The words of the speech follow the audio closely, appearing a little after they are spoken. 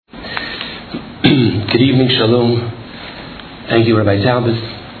Good evening, Shalom. Thank you, Rabbi Talbis.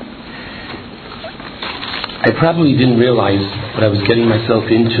 I probably didn't realize what I was getting myself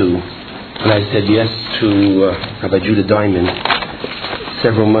into when I said yes to Rabbi Judah Diamond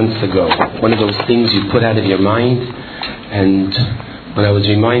several months ago. One of those things you put out of your mind, and when I was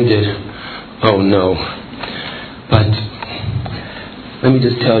reminded, oh no. But let me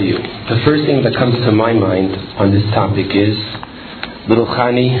just tell you, the first thing that comes to my mind on this topic is little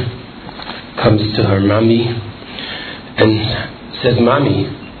Chani comes to her mommy and says, "Mommy,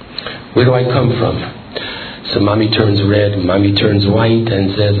 where do I come from?" So mommy turns red, mommy turns white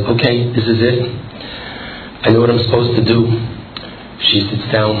and says, "Okay, this is it. I know what I'm supposed to do." She sits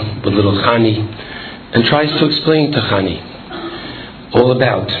down with little Chani and tries to explain to Chani all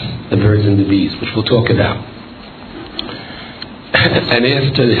about the birds and the bees, which we'll talk about. And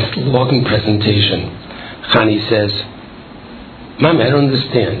after this long presentation, Chani says, "Mommy, I don't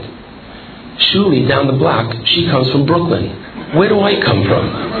understand. Shuli down the block, she comes from Brooklyn. Where do I come from?"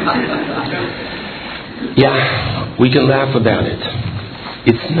 Yeah, we can laugh about it.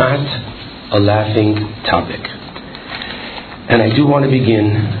 It's not a laughing topic. And I do want to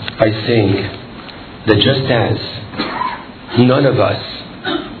begin by saying that just as none of us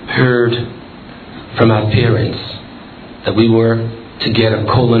heard from our parents that we were to get a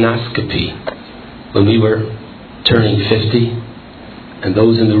colonoscopy when we were turning 50, and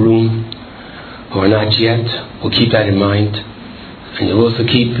those in the room who are not yet will keep that in mind. And you'll also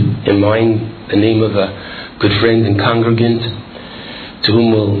keep in mind the name of a good friend and congregant to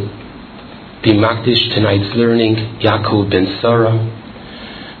whom will be Makdish tonight's learning, Yaakov ben Sarah.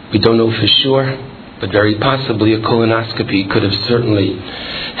 We don't know for sure, but very possibly a colonoscopy could have certainly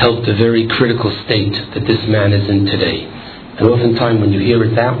helped the very critical state that this man is in today. And oftentimes when you hear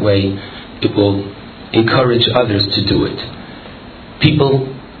it that way, it will encourage others to do it. People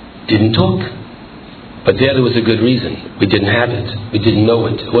didn't talk, but there was a good reason. We didn't have it. We didn't know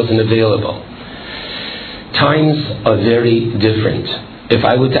it. It wasn't available. Times are very different. If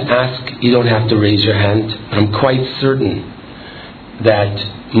I were to ask, you don't have to raise your hand, but I'm quite certain that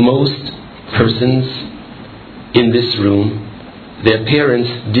most persons in this room, their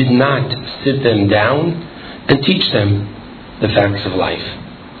parents did not sit them down and teach them the facts of life.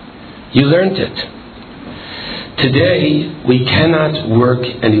 You learned it. Today, we cannot work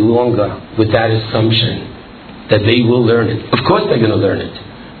any longer with that assumption that they will learn it. Of course they're going to learn it.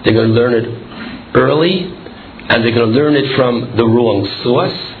 They're going to learn it early, and they're going to learn it from the wrong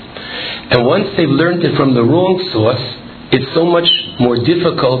source. And once they've learned it from the wrong source, it's so much more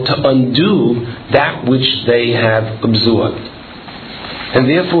difficult to undo that which they have absorbed. And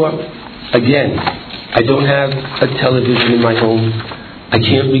therefore, again, I don't have a television in my home. I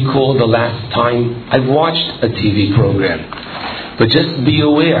can't recall the last time I've watched a TV program. But just be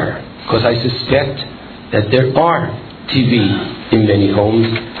aware, because I suspect that there are TV in many homes,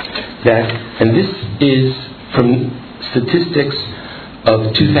 and this is from statistics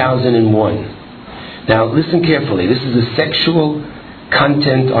of 2001. Now listen carefully, this is a sexual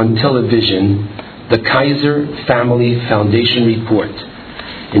content on television, the Kaiser Family Foundation report.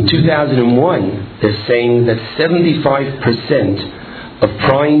 In 2001, they're saying that 75% of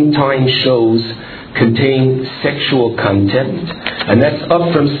prime time shows contain sexual content, and that's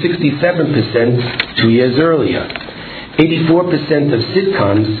up from 67% 2 years earlier. 84% of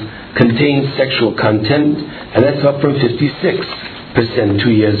sitcoms contain sexual content, and that's up from 56% 2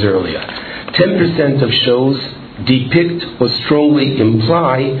 years earlier. 10% of shows depict or strongly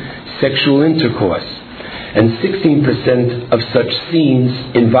imply sexual intercourse, and 16% of such scenes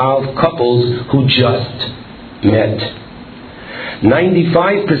involve couples who just met.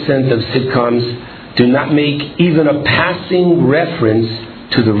 95% of sitcoms do not make even a passing reference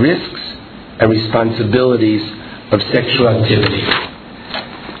to the risks and responsibilities of sexual activity.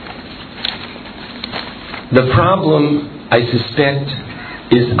 The problem, I suspect,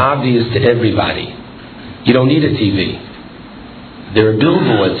 is obvious to everybody. You don't need a TV. There are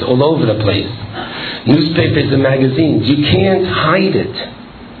billboards all over the place. Newspapers and magazines. You can't hide it.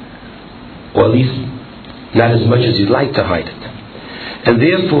 Or at least not as much as you'd like to hide it. And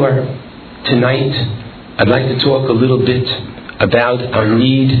therefore, tonight, I'd like to talk a little bit about our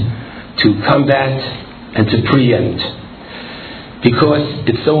need to combat and to preempt. Because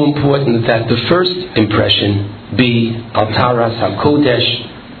it's so important that the first impression be Al Taras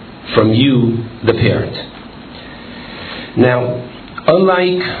HaKodesh, from you, the parent. Now,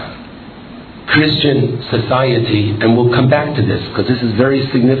 unlike Christian society, and we'll come back to this because this is very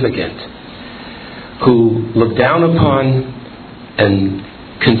significant, who look down upon and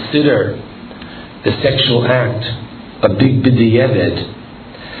consider the sexual act a big b'di'evet,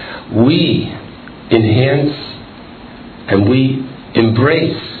 we enhance and we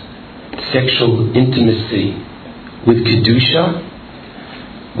embrace sexual intimacy with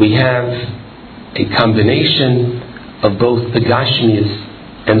Kedusha, we have a combination of both the Gashmias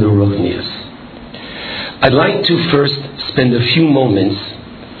and the Ruchnias. I'd like to first spend a few moments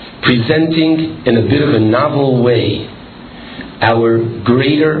presenting in a bit of a novel way our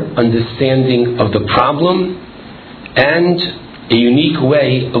greater understanding of the problem and a unique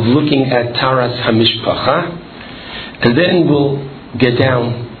way of looking at Taras HaMishpacha, and then we'll get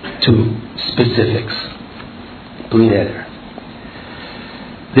down to specifics.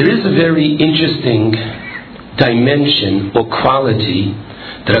 There is a very interesting dimension or quality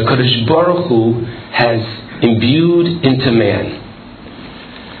that HaKadosh Baruch Hu has imbued into man.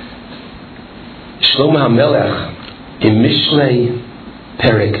 Shlomo HaMelech in Mishlei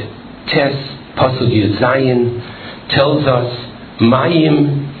Perek Tes Pasuk Yud Zayin tells us,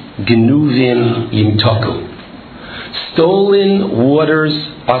 Mayim Genuvim Yimtoku. Stolen waters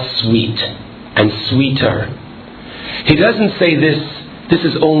are sweet and sweeter. He doesn't say this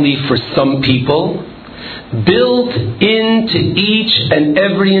is only for some people. Built into each and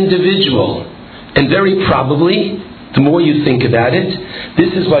every individual. And very probably, the more you think about it,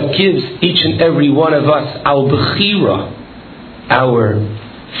 this is what gives each and every one of us our bechira, our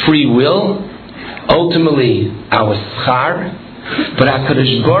free will, ultimately our schar. But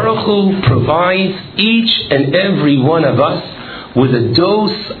HaKadosh Baruch Hu provides each and every one of us with a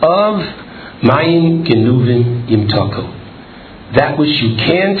dose of Mayim Genuvim Yimtaku. That which you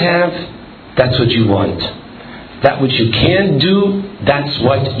can't have, that's what you want. That which you can't do, that's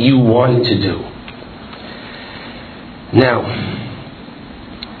what you want to do. Now,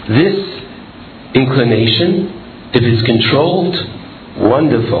 this inclination, if it's controlled,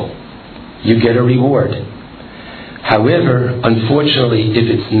 wonderful. You get a reward. However, unfortunately,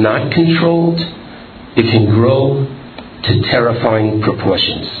 if it's not controlled, it can grow to terrifying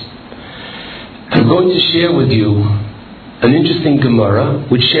proportions. I'm going to share with you an interesting Gemara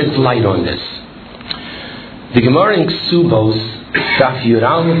which sheds light on this. The Gemara in Ksubos, Daf Yud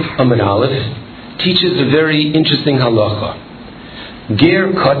Aleph Amud Aleph, teaches a very interesting halacha.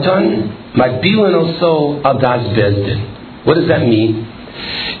 Ger katan magbilan also adas bezdin. What does that mean?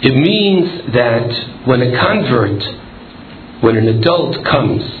 It means that when a convert, when an adult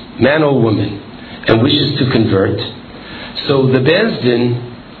comes, man or woman, and wishes to convert, so the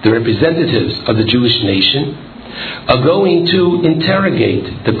bezdin, the representatives of the Jewish nation, are going to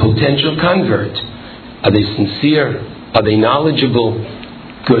interrogate the potential convert. Are they sincere? Are they knowledgeable?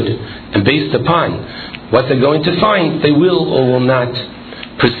 Good. And based upon what they're going to find, they will or will not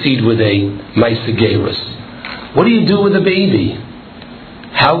proceed with a Maisa Gerus. What do you do with a baby?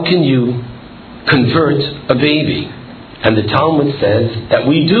 How can you convert a baby? And the Talmud says that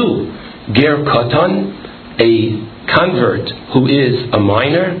we do. Ger Katan, a convert who is a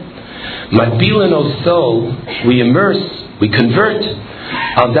minor. Matbilan also, we immerse, we convert.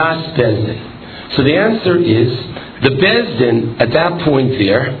 Aldas Bezdin. So the answer is, the Bezdin at that point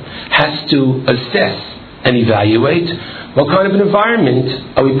there has to assess and evaluate what kind of an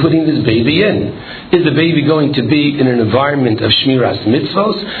environment are we putting this baby in. Is the baby going to be in an environment of Shmiras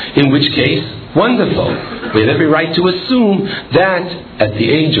Mitzvos? In which case, wonderful. We have every right to assume that at the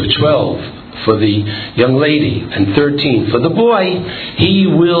age of 12 for the young lady and 13 for the boy, he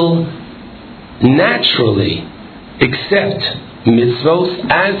will naturally accept mitzvos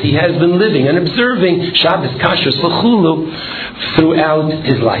as he has been living and observing Shabbos, Kashrus, L'chulu throughout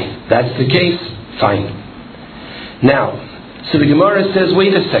his life. That's the case, fine. Now, so the Gemara says,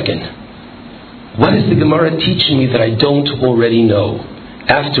 wait a second. What is the Gemara teaching me that I don't already know?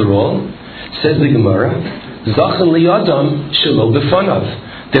 After all, says the Gemara, Zachan liyadam shelo b'fanav.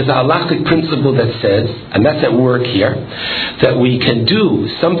 There's a halachic principle that says, and that's at work here, that we can do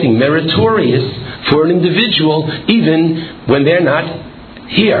something meritorious for an individual even when they're not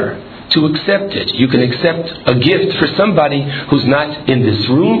here to accept it. You can accept a gift for somebody who's not in this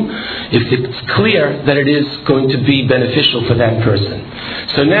room if it's clear that it is going to be beneficial for that person.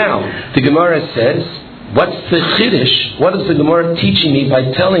 So now, the Gemara says, what's the chiddush? What is the Gemara teaching me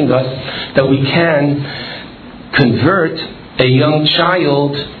by telling us that we can convert a young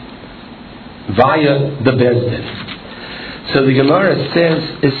child via the Bezdin? So the Gemara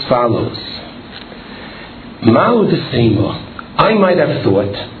says as follows. Ma'u d'seima, I might have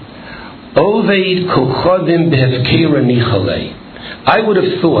thought, Oveid kochodim behefkera nichalei. I would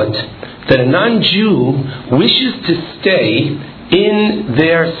have thought that a non-Jew wishes to stay in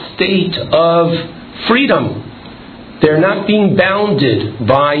their state of freedom. They're not being bounded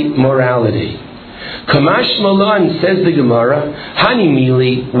by morality. Kamash Malan, says the Gemara,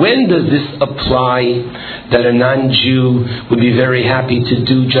 Hanimili, when does this apply that a non-Jew would be very happy to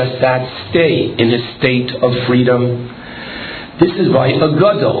do just that, stay in his state of freedom? This is by a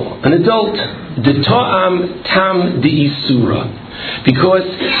gadol, an adult, the to'am tam de'isura, because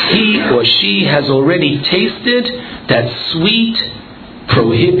he or she has already tasted that sweet,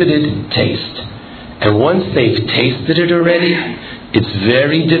 prohibited taste. And once they've tasted it already, it's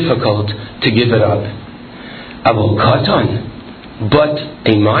very difficult to give it up. Avol katan, but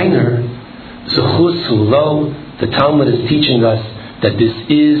a minor, zechus hulo, the Talmud is teaching us that this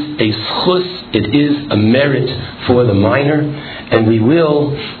is a zchus, it is a merit for the minor, and we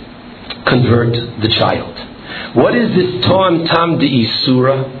will convert the child. What is this to'am tam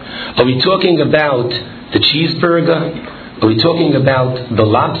de'isura? Are we talking about the cheeseburger? Are we talking about the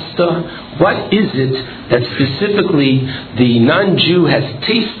lobster? What is it that specifically the non-Jew has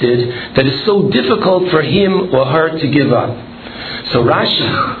tasted that is so difficult for him or her to give up? So Rashi,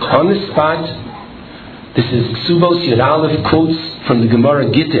 on the spot, this is Ksubos Yud Aleph, quotes from the Gemara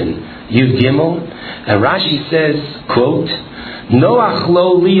Yudin, Yud Gimel, and Rashi says, quote, Noach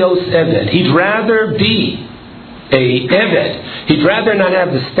lo lios eved. He'd rather be a eved. He'd rather not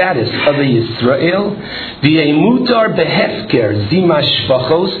have the status of a Yisrael, be a mutar behefker zima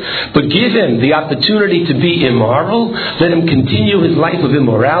shvachos, but give him the opportunity to be immoral, let him continue his life of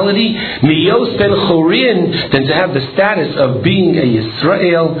immorality, miyos ben chorin, than to have the status of being a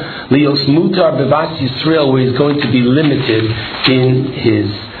Yisrael, lios mutar bevas Yisrael, where he's going to be limited in his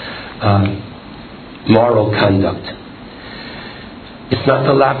moral conduct. It's not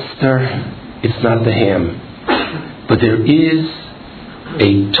the lobster, it's not the ham. But there is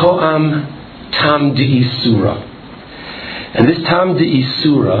a to'am tam de'isura. And this tam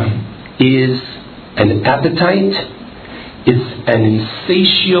de'isura is an appetite, it's an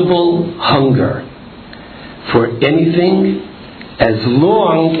insatiable hunger for anything as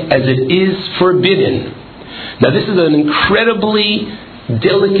long as it is forbidden. Now this is an incredibly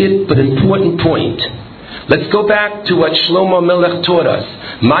delicate but important point. Let's go back to what Shlomo Melech taught us.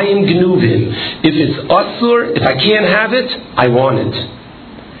 Mayim gnuvim. If it's asur, if I can't have it, I want it.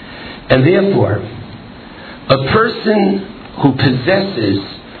 And therefore, a person who possesses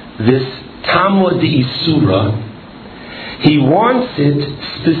this tamod de'isura, he wants it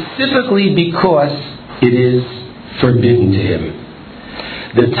specifically because it is forbidden to him.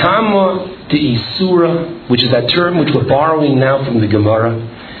 The tamod de'isura, which is that term which we're borrowing now from the Gemara,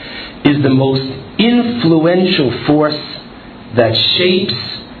 is the most influential force that shapes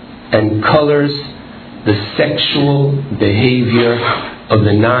and colors the sexual behavior of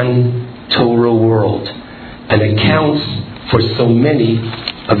the non-Torah world and accounts for so many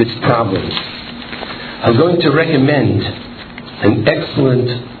of its problems. I'm going to recommend an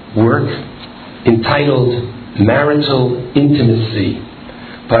excellent work entitled Marital Intimacy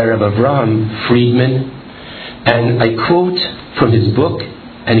by Rabbi Avraham Friedman, and I quote from his book,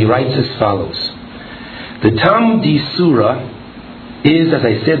 and he writes as follows. The Tam D'Isura is, as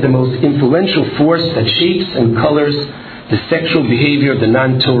I said, the most influential force that shapes and colors the sexual behavior of the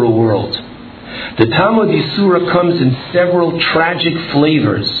non-Torah world. The Tam D'Isura comes in several tragic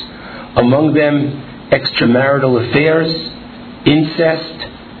flavors, among them extramarital affairs,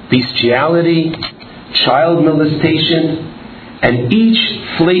 incest, bestiality, child molestation, and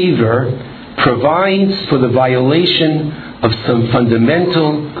each flavor provides for the violation of some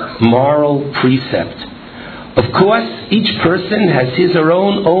fundamental moral precept. Of course, each person has his or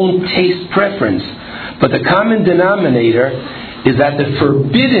own taste preference, but the common denominator is that the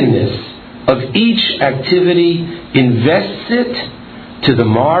forbiddenness of each activity invests it to the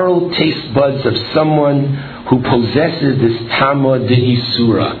moral taste buds of someone who possesses this tamod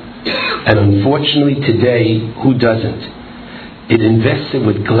de'isura. And unfortunately today, who doesn't? It invests it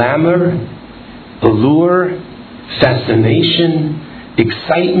with glamour, allure, fascination,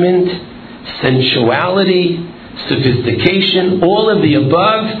 excitement, sensuality, sophistication, all of the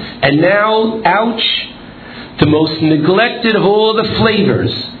above, and now, ouch, the most neglected of all the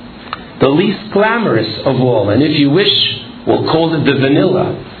flavors, the least glamorous of all, and if you wish, we'll call it the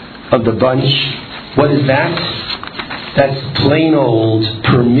vanilla of the bunch. What is that? That's plain old,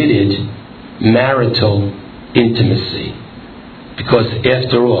 permitted, marital intimacy. Because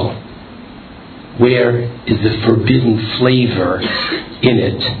after all, where is the forbidden flavor in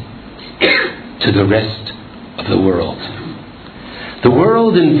it to the rest of the world? The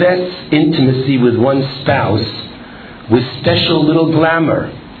world invests intimacy with one spouse with special little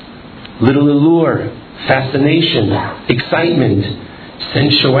glamour, little allure, fascination, excitement,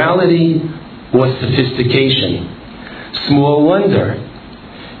 sensuality, or sophistication. Small wonder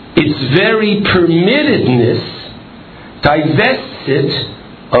its very permittedness divests it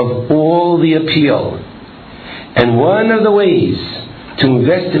of all the appeal. And one of the ways to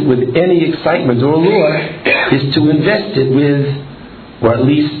invest it with any excitement or allure is to invest it with, or at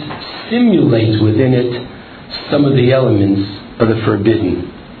least stimulate within it, some of the elements of the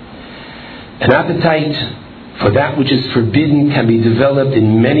forbidden. An appetite for that which is forbidden can be developed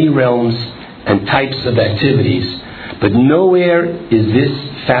in many realms and types of activities, but nowhere is this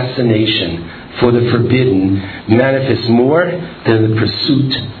fascination for the forbidden manifest more than the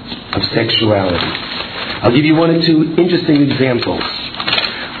pursuit of sexuality. I'll give you one or two interesting examples.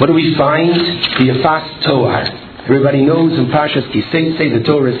 What do we find? The Yafas Toar. Everybody knows in Parshas Kisei, the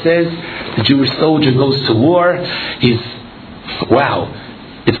Torah says the Jewish soldier goes to war.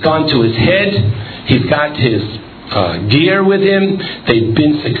 It's gone to his head. He's got his gear with him. They've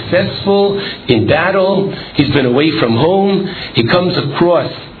been successful in battle. He's been away from home. He comes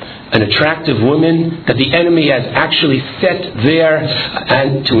across an attractive woman that the enemy has actually set there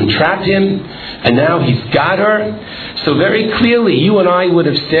and to entrap him, and now he's got her. So very clearly, you and I would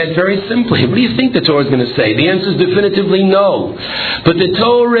have said very simply, what do you think the Torah is going to say? The answer is definitively no. But the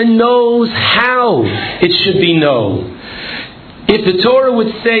Torah knows how it should be no. If the Torah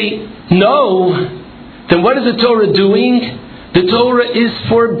would say no, then what is the Torah doing? The Torah is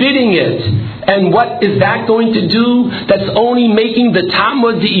forbidding it. And what is that going to do? That's only making the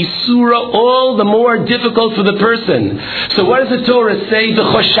Tamud, the Isura, all the more difficult for the person. So what does the Torah say? The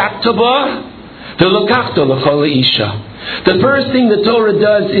first thing the Torah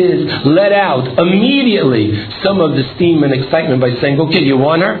does is let out immediately some of the steam and excitement by saying, okay, you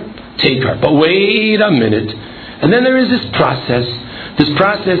want her? Take her. But wait a minute. And then there is this process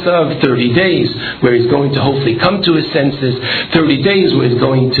of 30 days where he's going to hopefully come to his senses, 30 days where he's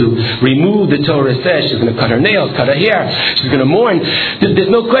going to remove, the Torah says, she's going to cut her nails, cut her hair, she's going to mourn. There's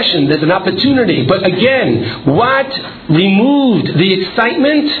no question, there's an opportunity. But again, what removed the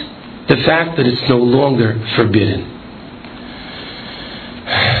excitement? The fact that it's no longer forbidden.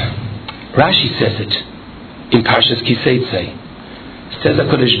 Rashi says it in Parshas Kisei. Says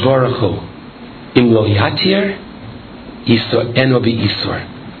HaKadosh Baruch Hu, Im lo yatir, Isur eno bi-isur.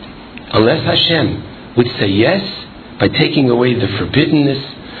 Unless Hashem would say yes, by taking away the forbiddenness,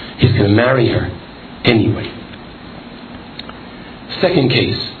 He's going to marry her anyway. Second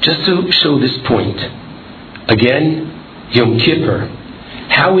case, just to show this point. Again, Yom Kippur.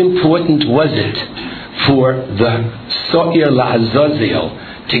 How important was it for the So'ir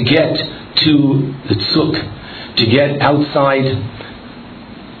La'azazel to get to the tzuk, to get outside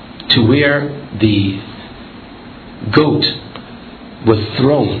to where the goat was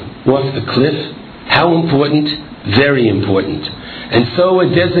thrown off the cliff? How important? Very important. And so a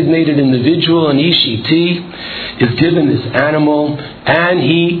designated individual, an Ishiti, is given this animal, and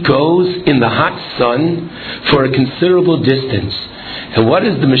he goes in the hot sun for a considerable distance. And what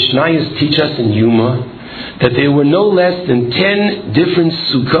does the Mishnayos teach us in Yuma? That there were no less than 10 different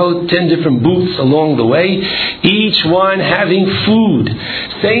sukkot, 10 different booths along the way, each one having food,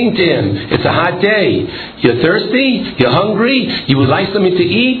 saying to him, it's a hot day, you're thirsty, you're hungry, you would like something to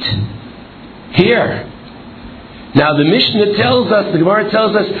eat? Here. Now the Mishnah tells us, the Gemara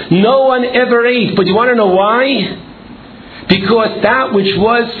tells us, no one ever ate. But you want to know why? Because that which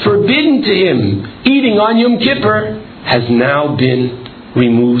was forbidden to him, eating on Yom Kippur, has now been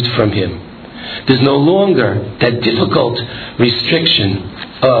removed from him. There's no longer that difficult restriction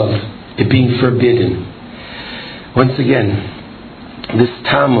of it being forbidden. Once again, this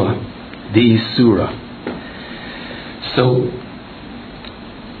Tama, the Isura. So,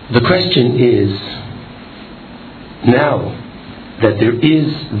 the question is, now that there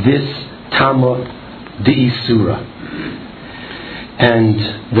is this Tama, the Isura, and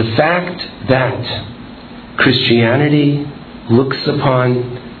the fact that Christianity looks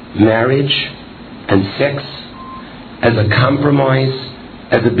upon marriage and sex as a compromise,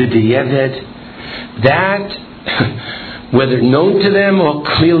 as a b'di'evet, that, whether known to them or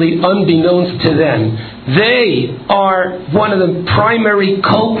clearly unbeknownst to them, they are one of the primary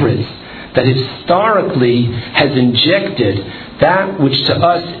culprits that historically has injected that which to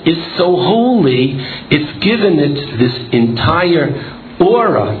us is so holy. It's given it this entire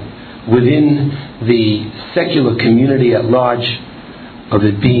aura within the secular community at large of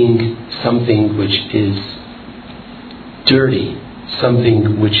it being something which is dirty,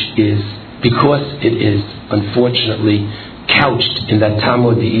 something which is, because it is unfortunately couched in that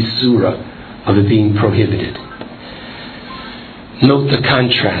Tamod the Isura of it being prohibited. Note the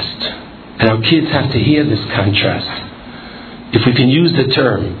contrast, and our kids have to hear this contrast. If we can use the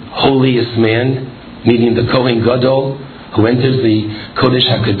term holiest man, meaning the Kohen Gadol, who enters the Kodesh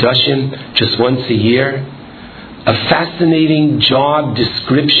HaKadoshim just once a year. A fascinating job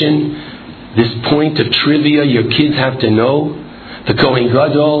description, this point of trivia your kids have to know. The Kohen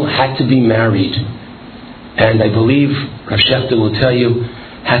Gadol had to be married. And I believe Rav Shechter will tell you,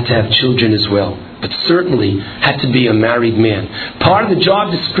 had to have children as well. But certainly had to be a married man. Part of the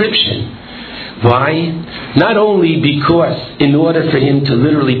job description. Why? Not only because in order for him to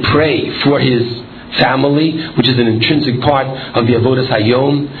literally pray for his family, which is an intrinsic part of the Avodas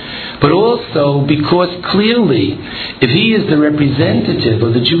Hayom, but also because clearly, if he is the representative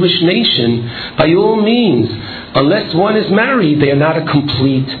of the Jewish nation, by all means, unless one is married, they are not a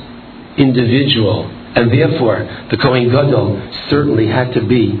complete individual. And therefore, the Kohen Gadol certainly had to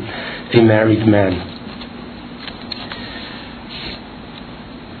be a married man.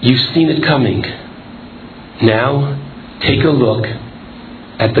 You've seen it coming. Now, take a look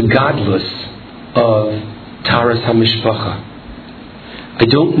at the godless of Taras HaMishpacha. I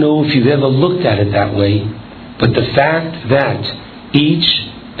don't know if you've ever looked at it that way, but the fact that each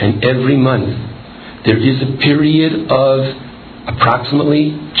and every month there is a period of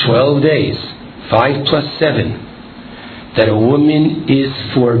approximately 12 days, 5 plus 7, that a woman is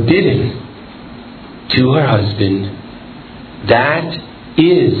forbidden to her husband, that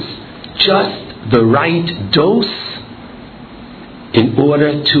is just the right dose in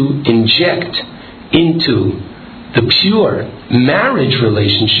order to inject into the pure marriage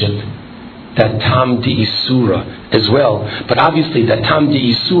relationship that tam de'isura as well. But obviously that tam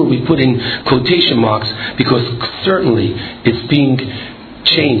de'isura we put in quotation marks because certainly it's being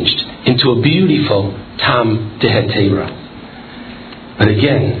changed into a beautiful tam de'hetera. But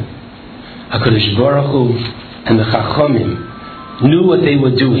again, HaKadosh Baruch Hu and the Chachamim knew what they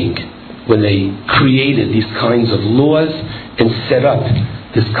were doing when they created these kinds of laws and set up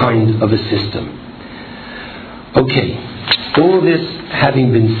this kind of a system. Okay, all this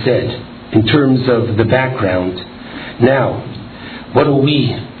having been said in terms of the background, now, what are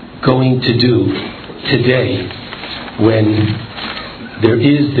we going to do today when there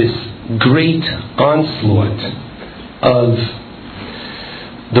is this great onslaught of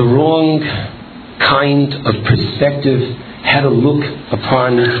the wrong kind of perspective, how to look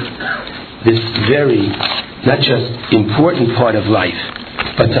upon this very, not just important part of life,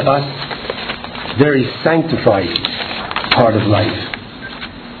 but to us, very sanctifying part of life.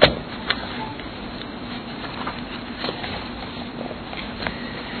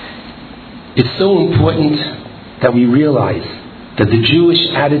 It's so important that we realize that the Jewish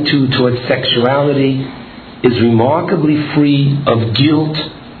attitude towards sexuality is remarkably free of guilt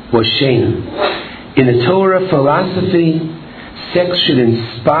or shame. In the Torah philosophy, sex should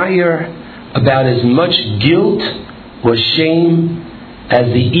inspire about as much guilt or shame as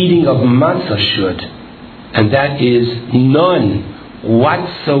the eating of matzah should, and that is none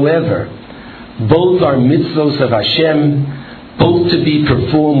whatsoever. Both are mitzvos of Hashem, both to be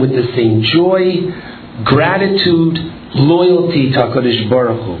performed with the same joy, gratitude, loyalty to HaKadosh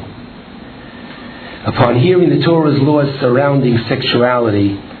Baruch Hu. Upon hearing the Torah's laws surrounding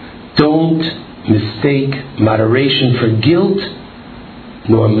sexuality, don't mistake moderation for guilt,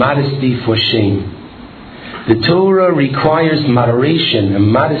 nor modesty for shame. The Torah requires moderation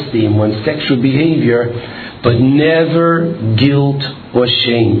and modesty in one's sexual behavior, but never guilt or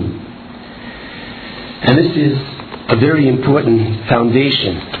shame. And this is a very important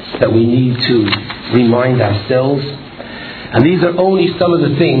foundation that we need to remind ourselves. And these are only some of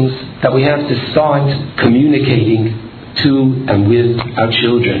the things that we have to start communicating to and with our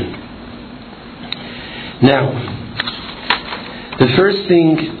children. Now, the first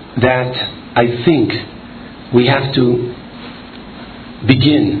thing that I think we have to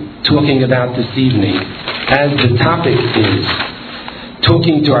begin talking about this evening, as the topic is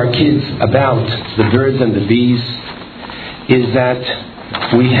talking to our kids about the birds and the bees, is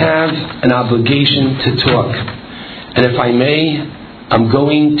that we have an obligation to talk. And if I may, I'm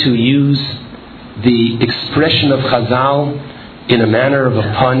going to use the expression of Chazal in a manner of a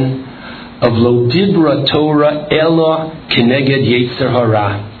pun, of Lo Dibra Torah Ela Keneged Yetzer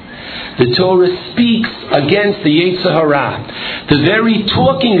Hara. The Torah speaks against the Yetzer Hara. The very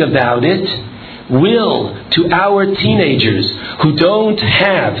talking about it will, to our teenagers who don't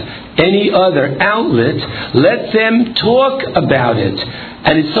have any other outlet, let them talk about it.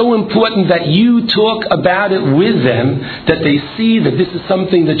 And it's so important that you talk about it with them, that they see that this is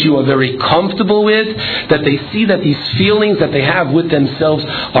something that you are very comfortable with, that they see that these feelings that they have with themselves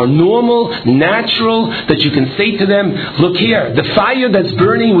are normal, natural, that you can say to them, look here, the fire that's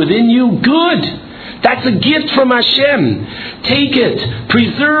burning within you, good. That's a gift from Hashem. Take it,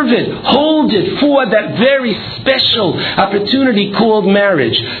 preserve it, hold it for that very special opportunity called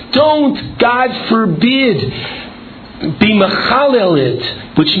marriage. Don't, God forbid, be machalel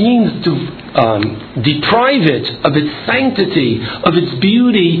it, which means to deprive it of its sanctity, of its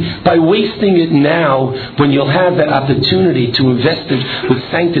beauty, by wasting it now when you'll have that opportunity to invest it with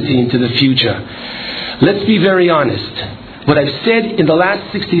sanctity into the future. Let's be very honest. What I've said in the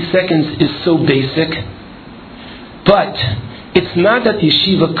last 60 seconds is so basic, but it's not that the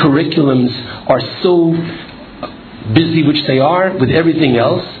yeshiva curriculums are so busy, which they are, with everything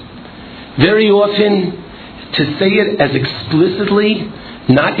else. Very often, to say it as explicitly,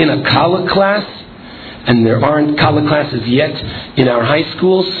 not in a kala class, and there aren't kala classes yet in our high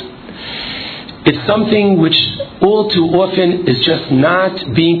schools, it's something which all too often is just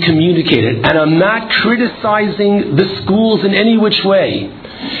not being communicated. And I'm not criticizing the schools in any which way.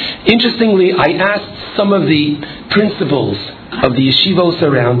 Interestingly, I asked some of the principals of the yeshivos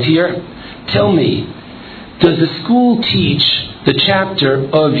around here, tell me, does the school teach the chapter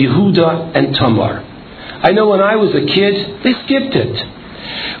of Yehuda and Tamar? I know when I was a kid, they skipped it.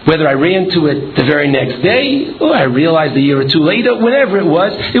 Whether I ran to it the very next day, or I realized a year or two later, whenever it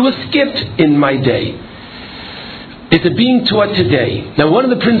was skipped in my day. Is it being taught today? Now, one of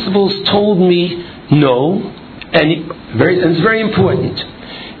the principals told me no, and it's very important.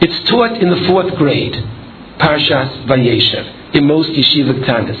 It's taught in the 4th grade, Parshas Vayeshev, in most yeshiva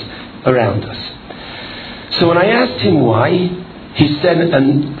ktanas around us. So when I asked him why, he said,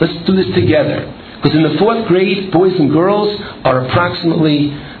 and let's do this together. Because in the 4th grade, boys and girls are approximately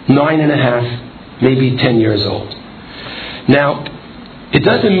 9.5, maybe 10 years old. Now, it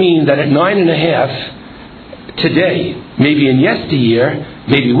doesn't mean that at 9.5 today, maybe in yesteryear,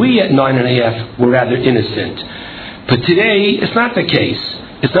 maybe we at 9.5 were rather innocent. But today, it's not the case.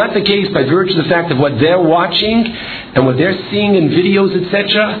 It's not the case by virtue of the fact of what they're watching and what they're seeing in videos,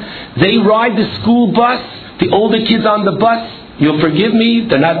 etc. They ride the school bus, the older kids on the bus. You'll forgive me,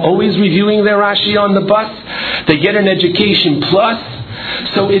 they're not always reviewing their Rashi on the bus. They get an education plus.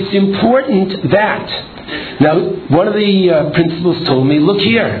 So it's important that. Now, one of the principals told me, look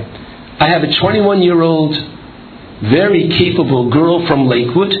here, I have a 21-year-old, very capable girl from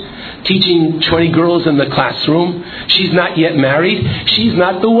Lakewood, teaching 20 girls in the classroom. She's not yet married. She's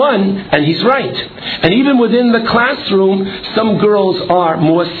not the one, and he's right. And even within the classroom, some girls are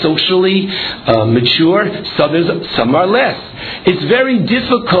more socially mature, some are less. It's very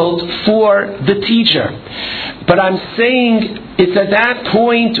difficult for the teacher. But I'm saying it's at that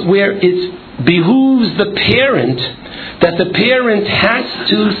point where it behooves the parent, that the parent has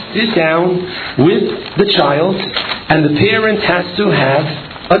to sit down with the child, and the parent has to have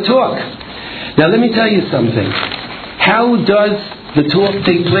a talk. Now let me tell you something. How does the talk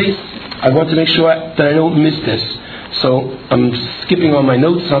take place? I want to make sure that I don't miss this. So I'm skipping on my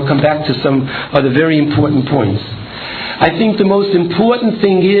notes. I'll come back to some other very important points. I think the most important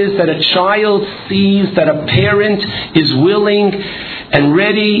thing is that a child sees that a parent is willing and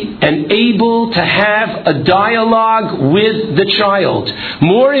ready and able to have a dialogue with the child.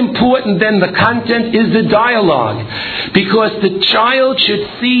 More important than the content is the dialogue, because the child should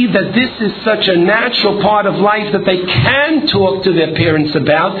see that this is such a natural part of life that they can talk to their parents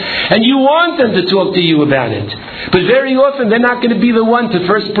about, and you want them to talk to you about it. But very often they're not going to be the one to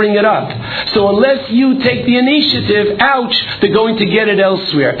first bring it up. So unless you take the initiative, ouch, they're going to get it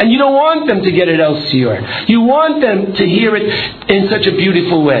elsewhere. And you don't want them to get it elsewhere. You want them to hear it in such a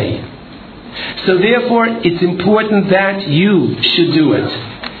beautiful way. So therefore, it's important that you should do it.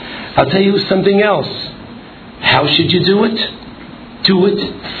 I'll tell you something else. How should you do it? Do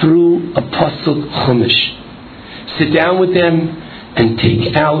it through a pasuk chumash. Sit down with them and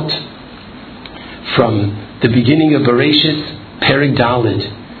take out from the beginning of Bereshis, Perek Daled,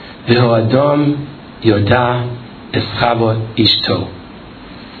 V'ho Adam Yoda Eschava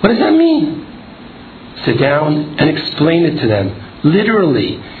Ishto. What does that mean? Sit down and explain it to them.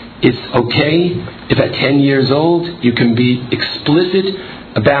 Literally, it's okay if at 10 years old you can be explicit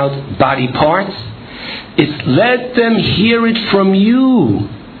about body parts. It's let them hear it from you.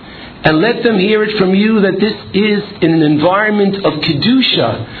 And let them hear it from you that this is in an environment of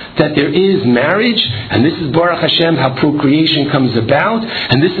Kedusha, that there is marriage, and this is Baruch Hashem, how procreation comes about,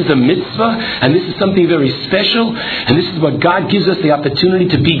 and this is a mitzvah, and this is something very special, and this is what God gives us the opportunity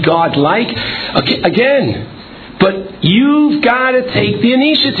to be God-like. Okay, again, but you've got to take the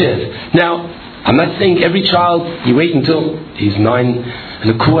initiative. Now, I'm not saying every child, you wait until he's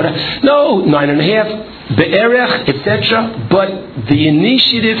 9.25. No, 9.5. Be'erech, etc. But the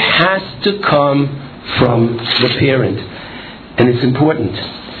initiative has to come from the parent. And it's important.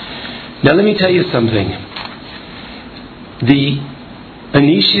 Now let me tell you something. The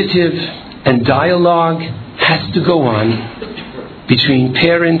initiative and dialogue has to go on between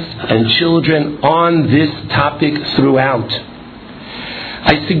parents and children on this topic throughout.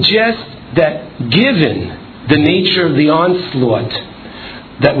 I suggest that given the nature of the onslaught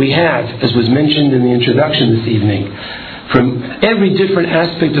that we have, as was mentioned in the introduction this evening, from every different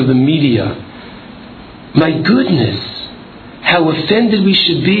aspect of the media, my goodness, how offended we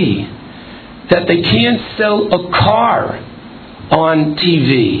should be that they can't sell a car on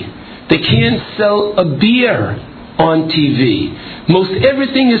TV. They can't sell a beer on TV. Most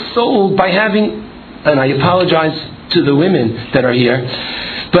everything is sold by having, and I apologize to the women that are here,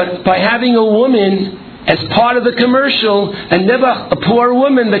 but by having a woman as part of the commercial, and never a poor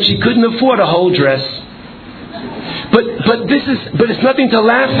woman that she couldn't afford a whole dress. But it's nothing to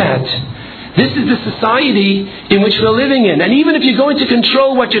laugh at. This is the society in which we're living in. And even if you're going to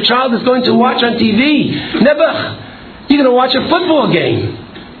control what your child is going to watch on TV, never you're going to watch a football game.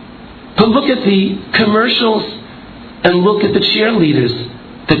 But look at the commercials and look at the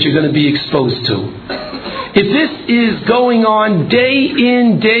cheerleaders that you're going to be exposed to. If this is going on day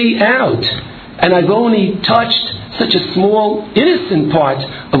in, day out, and I've only touched such a small, innocent part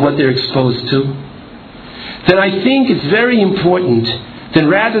of what they're exposed to, then I think it's very important that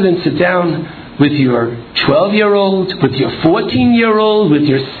rather than sit down with your 12-year-old, with your 14-year-old, with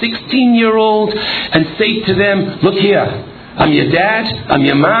your 16-year-old, and say to them, look here, I'm your dad, I'm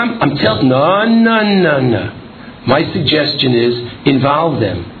your mom, No. My suggestion is, involve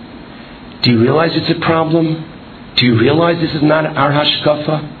them. Do you realize it's a problem? Do you realize this is not our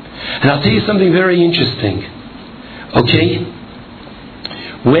hashkafa? And I'll tell you something very interesting. Okay?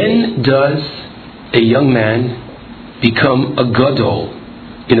 When does a young man become a gadol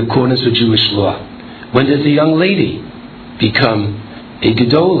in accordance with Jewish law? When does a young lady become a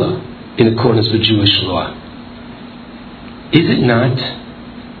gadola in accordance with Jewish law? Is it not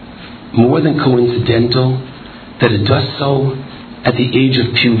more than coincidental that it does so at the age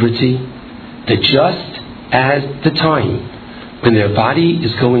of puberty? That just as the time when their body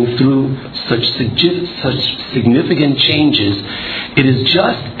is going through such significant changes, it is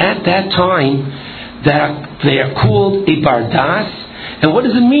just at that time that they are called a bardas. And what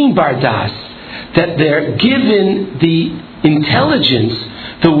does it mean, bardas? That they're given the intelligence,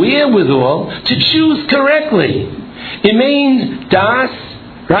 the wherewithal to choose correctly. It means das,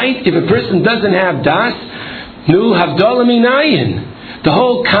 right? If a person doesn't have das, nu havdalah minayin. The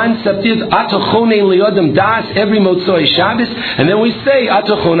whole concept is atochone liodam das every motzoi Shabbos, and then we say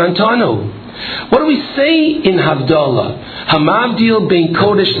atochon antano. What do we say in Havdalah? Hamavdil ben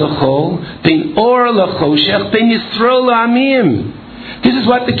kodesh l'chol, ben or l'choshech, ben yisrael l'amim. This is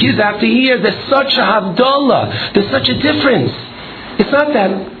what the kids have to hear. There's such a Havdalah. There's such a difference. It's not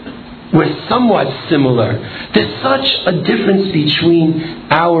that we're somewhat similar. There's such a difference between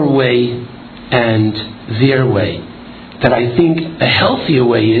our way and their way, that I think a healthier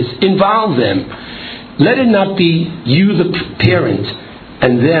way is involve them. Let it not be you the parent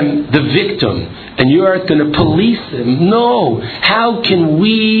and them the victim, and you are going to police them. No. How can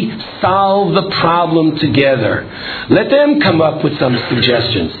we solve the problem together? Let them come up with some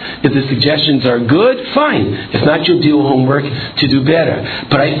suggestions. If the suggestions are good, fine. If not, you'll do homework to do better.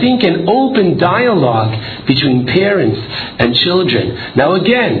 But I think an open dialogue between parents and children. Now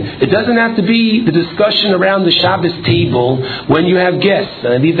again, it doesn't have to be the discussion around the Shabbos table when you have guests,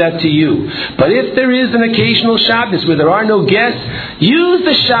 and I leave that to you. But if there is an occasional Shabbos where there are no guests, use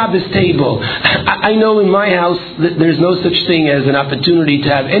the Shabbos table. I know in my house that there's no such thing as an opportunity to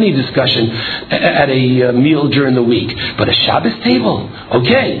have any discussion at a meal during the week. But a Shabbos table,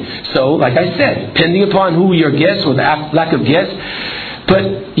 okay. So, like I said, depending upon who your guests or the lack of guests,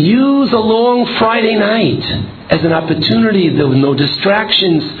 but use a long Friday night as an opportunity. There were no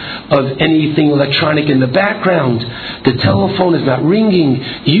distractions of anything electronic in the background. The telephone is not ringing.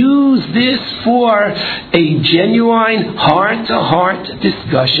 Use this for a genuine heart-to-heart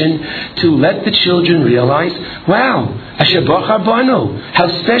discussion to let the children realize, wow, Asher Baruch Rabbeinu, how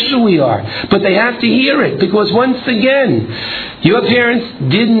special we are. But they have to hear it, because once again, your parents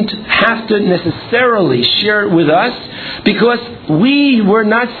didn't have to necessarily share it with us, because we were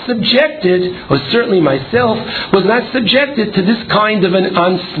not subjected, or certainly myself, was not subjected to this kind of an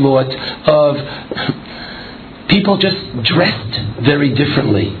onslaught of people just dressed very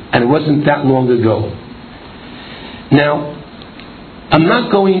differently. And it wasn't that long ago. Now, I'm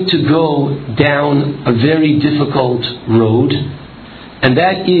not going to go down a very difficult road, and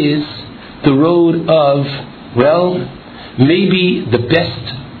that is the road of, well, maybe the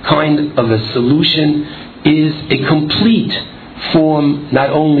best kind of a solution is a complete form not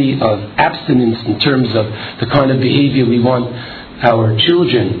only of abstinence in terms of the kind of behavior we want our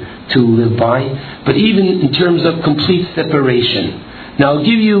children to live by, but even in terms of complete separation. Now I'll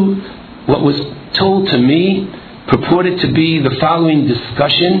give you what was told to me, purported to be the following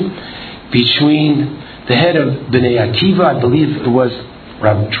discussion between the head of Bnei Akiva, I believe it was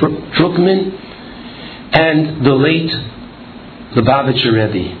Rabbi Druckman, and the late Lubavitcher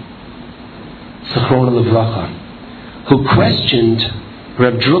Rebbe, Zichrona Livracha, who questioned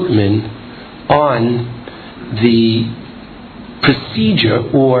Reb Druckman on the procedure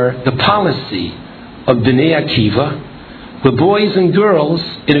or the policy of Bnei Akiva, where boys and girls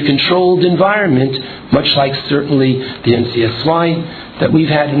in a controlled environment, much like certainly the NCSY that we've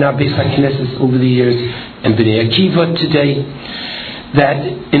had in our Beis HaKnesses over the years, and Bnei Akiva today, that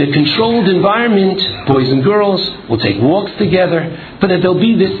in a controlled environment, boys and girls will take walks together, but that there'll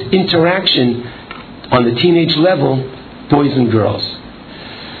be this interaction on the teenage level, boys and girls.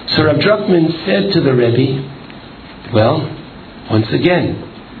 So Rav Druckman said to the Rebbe, well, once again,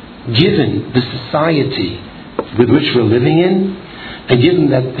 given the society with which we're living in, and given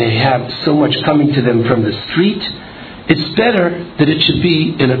that they have so much coming to them from the street, it's better that it should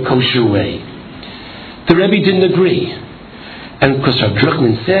be in a kosher way. The Rebbe didn't agree. And of course Rav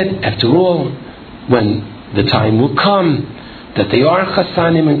Druckman said, after all, when the time will come that they are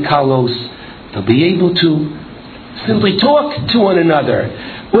chasanim and kalos, they'll be able to simply talk to one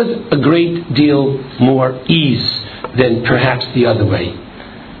another with a great deal more ease than perhaps the other way.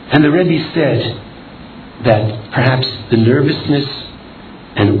 And the Rebbe said that perhaps the nervousness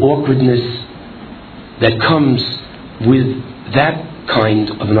and awkwardness that comes with that kind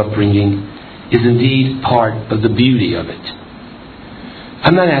of an upbringing is indeed part of the beauty of it.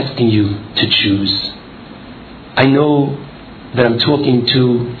 I'm not asking you to choose. I know that I'm talking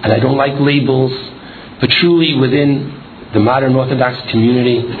to, and I don't like labels, but truly within the modern Orthodox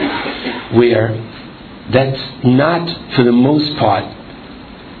community, where that's not, for the most part,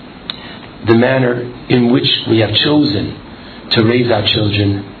 the manner in which we have chosen to raise our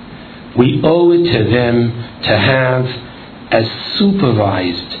children, we owe it to them to have as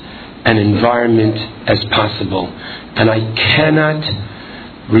supervised an environment as possible. And I cannot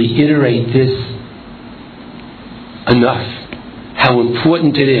reiterate this enough, how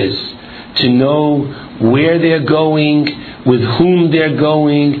important it is to know where they're going, with whom they're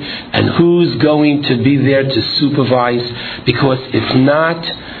going, and who's going to be there to supervise. Because if not,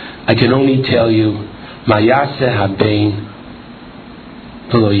 I can only tell you, Mayaseh Habein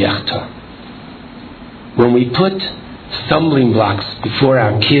V'lo Yachta. When we put stumbling blocks before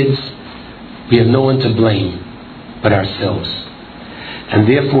our kids, we have no one to blame but ourselves. And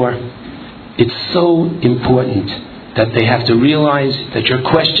therefore, it's so important that they have to realize that you're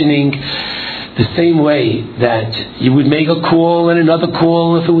questioning the same way that you would make a call and another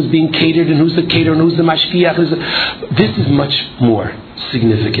call if it was being catered, and who's the caterer and who's the mashkiach. This is much more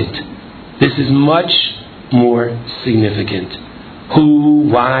significant. This is much more significant. Who,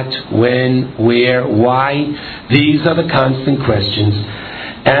 what, when, where, why? These are the constant questions.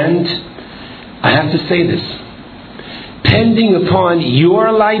 And I have to say this. Depending upon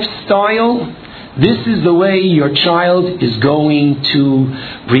your lifestyle, this is the way your child is going to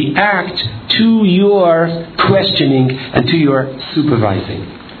react to your questioning and to your supervising.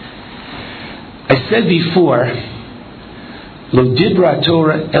 I said before, Lo dibra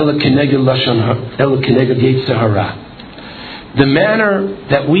Torah ela keneged yetzer hara. The manner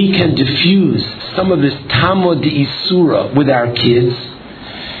that we can diffuse some of this tamod de'isura with our kids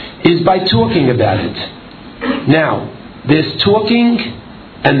is by talking about it. Now, there's talking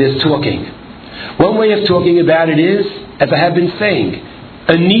and there's talking. One way of talking about it is, as I have been saying,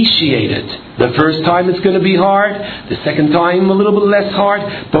 initiate it. The first time it's going to be hard, the second time a little bit less hard,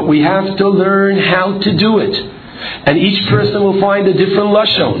 but we have to learn how to do it. And each person will find a different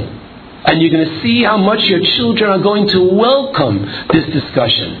lashon. And you're going to see how much your children are going to welcome this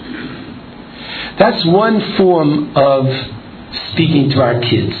discussion. That's one form of speaking to our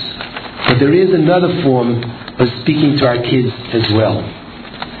kids. But there is another form of speaking to our kids as well.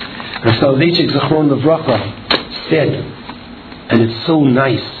 Rav Soloveitchik Zichrona Livracha said, and it's so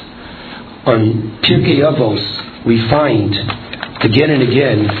nice, on Pirkei Avos we find again and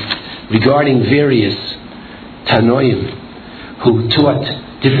again regarding various Tanoim who taught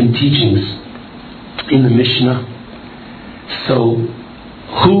different teachings in the Mishnah. So,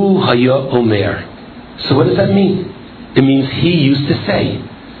 Hu Haya Omer. So what does that mean? It means he used to say.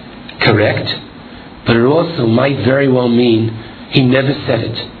 Correct? But it also might very well mean he never said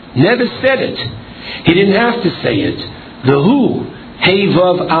it. Never said it. He didn't have to say it. The Hu, Hey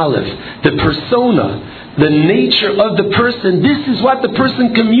Vav Aleph, the persona the nature of the person. This is what the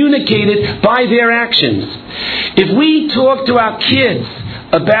person communicated by their actions. If we talk to our kids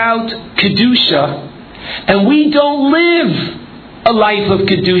about Kedusha, and we don't live a life of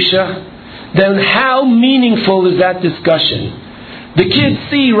Kedusha, then how meaningful is that discussion? The kids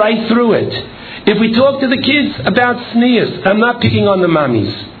see right through it. If we talk to the kids about tznius, I'm not picking on the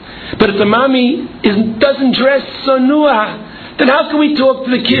mommies, but if the mommy doesn't dress sanua, then how can we talk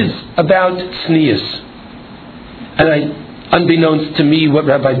to the kids about tznius? And unbeknownst to me, what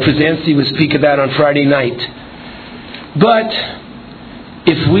Rabbi Presents would speak about on Friday night. But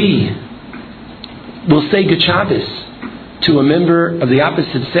if we will say Good Shabbos to a member of the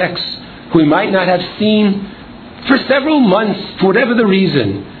opposite sex who we might not have seen for several months, for whatever the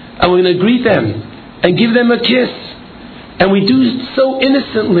reason, and we're going to greet them and give them a kiss, and we do so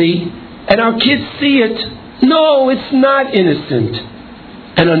innocently, and our kids see it, no, it's not innocent.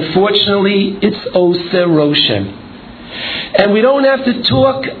 And unfortunately, it's Oseh Roshem. And we don't have to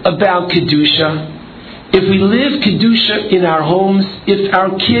talk about Kedusha. If we live Kedusha in our homes, if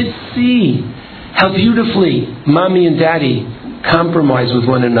our kids see how beautifully mommy and daddy compromise with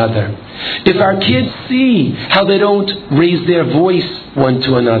one another, if our kids see how they don't raise their voice one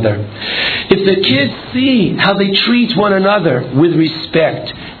to another, if the kids see how they treat one another with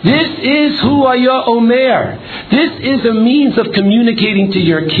respect, this is Hu Haya Omer. This is a means of communicating to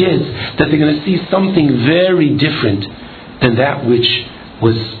your kids that they're going to see something very different than that which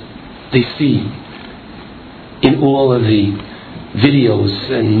they see in all of the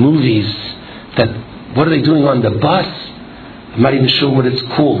videos and movies. That what are they doing on the bus? I'm not even sure what it's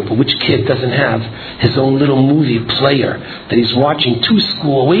called, but which kid doesn't have his own little movie player that he's watching to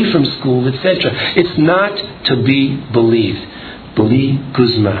school, away from school, etc. It's not to be believed. Beli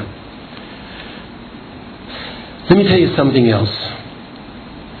Guzma. Let me tell you something else.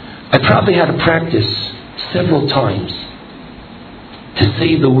 I probably had to practice several times to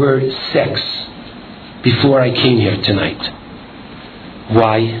say the word sex before I came here tonight.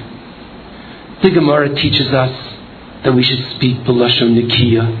 Why? The Gemara teaches us that we should speak b'lashon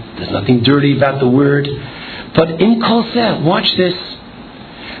nikiya. There's nothing dirty about the word. But in Kol Zeh, watch this.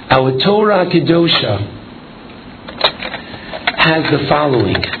 Our Torah Kedosha has the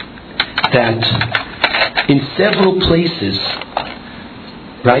following, that in several places,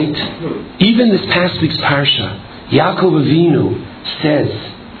 right? Even this past week's Parsha, Yaakov Avinu says,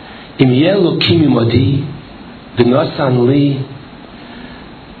 Im Yelokim imadi, v'nasan li,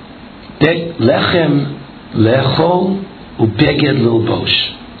 lechem lechol ubeged lilbosh.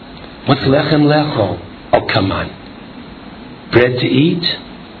 What's lechem lechol? Oh, come on. Bread to eat?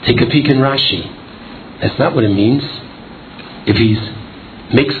 Take a peek in Rashi. That's not what it means. If he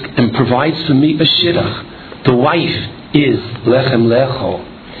makes and provides for me a shidduch, the wife is lechem lechol.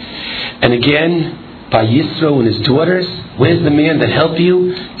 And again, by Yisro and his daughters, where's the man that helped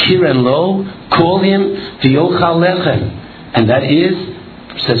you? Kiran lo, call him v'yochal lechem. And that is,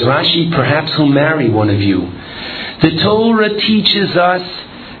 says Rashi, perhaps he'll marry one of you. The Torah teaches us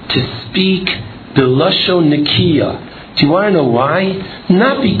to speak the lashon nikiya. Do you want to know why?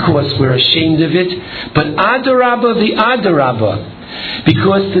 Not because we're ashamed of it, but adarabba v'adarabba.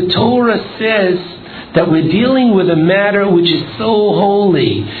 Because the Torah says that we're dealing with a matter which is so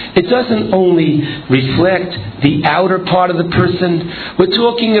holy. It doesn't only reflect the outer part of the person. We're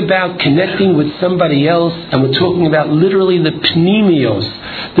talking about connecting with somebody else, and we're talking about literally the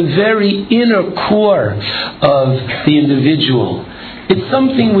pnimios, the very inner core of the individual. It's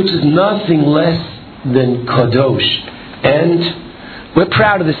something which is nothing less than kadosh. And we're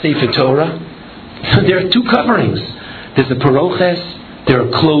proud of the Sefer Torah. There are two coverings. There's the paroches, there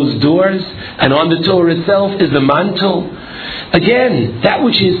are closed doors, and on the Torah itself is the mantle. Again, that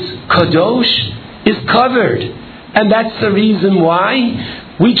which is kadosh is covered. And that's the reason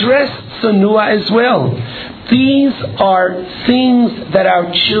why we dress sanua as well. These are things that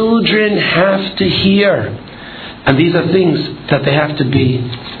our children have to hear. And these are things that they have to be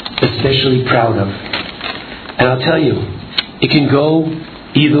especially proud of. And I'll tell you, it can go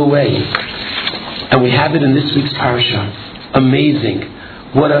either way. And we have it in this week's parsha. Amazing.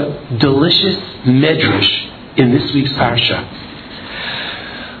 What a delicious medrash in this week's parsha.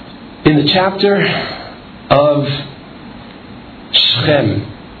 In the chapter of Shechem,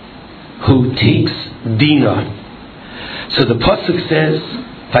 who takes Dinah. So the pasuk says,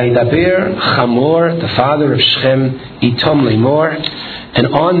 Vaidaber Chamor, the father of Shechem, Itom Lemor, and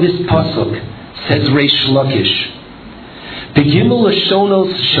on this pasuk says Reish Lakish, Begimel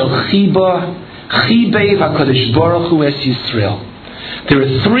Lashonos Shel Chiba, Chibei HaKadosh Baruch Hu Es Yisrael. There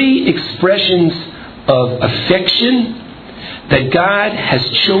are three expressions of affection that God has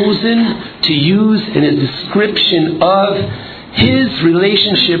chosen to use in a description of His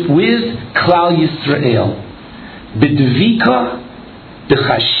relationship with Klal Yisrael. B'dvika,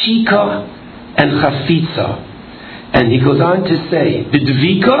 b'chashika, and chafitza. And he goes on to say,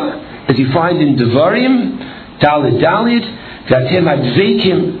 b'dvika, as you find in Devarim, Daled Daled, V'atem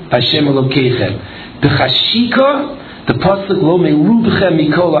adveikim Hashem Elokeichem. B'chashika, the pasuk lo me'ru b'chem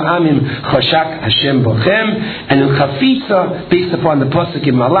mikol ha'amim chashak Hashem b'chem, and in chafitza, based upon the pasuk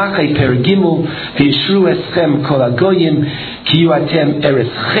in Malachi Perigimul, v'yishru eschem kol hagoyim ki yu atem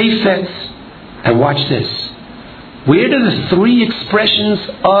eretz chayfetz. And watch this. Where do the three expressions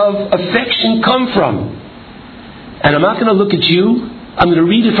of affection come from? And I'm not going to look at you. I'm going to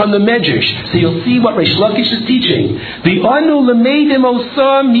read it from the Medrash, so you'll see what Reish Lakish is teaching. V'anu lemeidim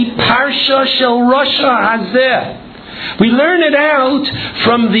osa mi parsha shel Rasha hazeh. We learn it out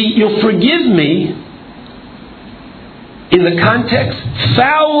from the "you'll forgive me" in the context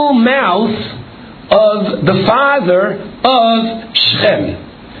foul mouth of the father of Shechem.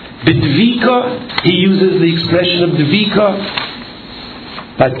 B'dvika, he uses the expression of dvika.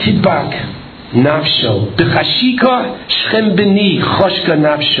 Batibak nafsho. B'chashika Shechem b'ni choshka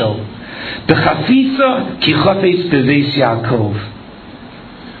nafsho. B'chafitza ki chafetz b'veis Yaakov.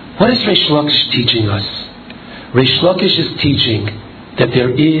 What is Reish Lakish teaching us? Reish Lakish is teaching that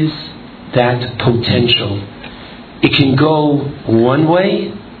there is that potential. It can go one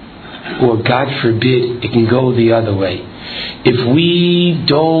way, or God forbid, it can go the other way. If we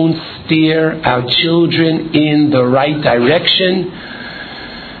don't steer our children in the right direction,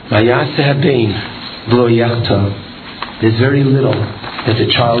 there's very little that the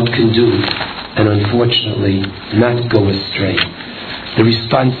child can do, and unfortunately not go astray. The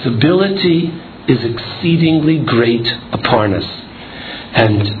responsibility is exceedingly great upon us.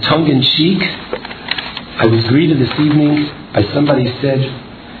 And tongue-in-cheek, I was greeted this evening by somebody who said,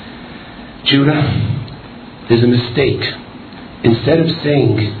 Judah, there's a mistake. Instead of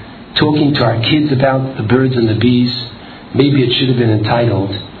talking to our kids about the birds and the bees, maybe it should have been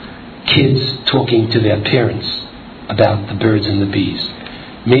entitled, Kids Talking to Their Parents About the Birds and the Bees.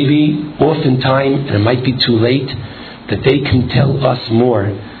 Maybe, oftentimes, and it might be too late, that they can tell us more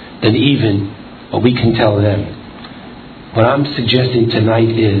than even what we can tell them. What I'm suggesting tonight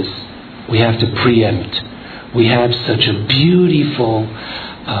is we have to preempt. We have such a beautiful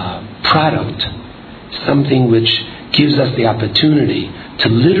product, something which gives us the opportunity to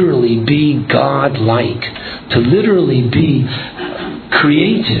literally be God-like, to literally be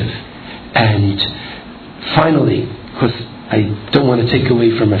creative. And finally, because I don't want to take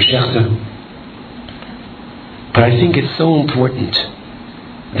away from Ashechta, but I think it's so important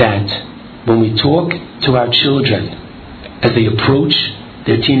that when we talk to our children as they approach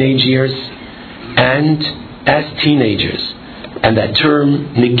their teenage years and as teenagers, and that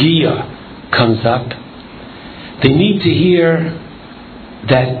term negiah comes up, they need to hear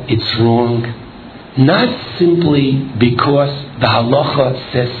that it's wrong, not simply because the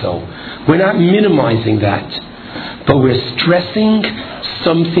halacha says so. We're not minimizing that, but we're stressing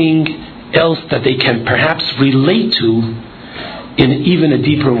something else that they can perhaps relate to in even a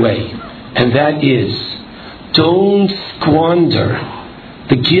deeper way. And that is, don't squander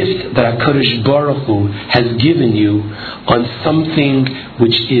the gift that HaKadosh Baruch Hu has given you on something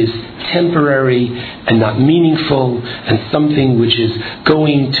which is temporary and not meaningful, and something which is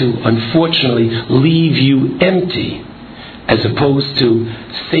going to, unfortunately, leave you empty, as opposed to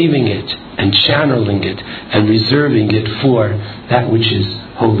saving it and channeling it and reserving it for that which is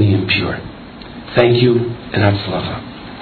holy and pure. Thank you, and Hatzlacha.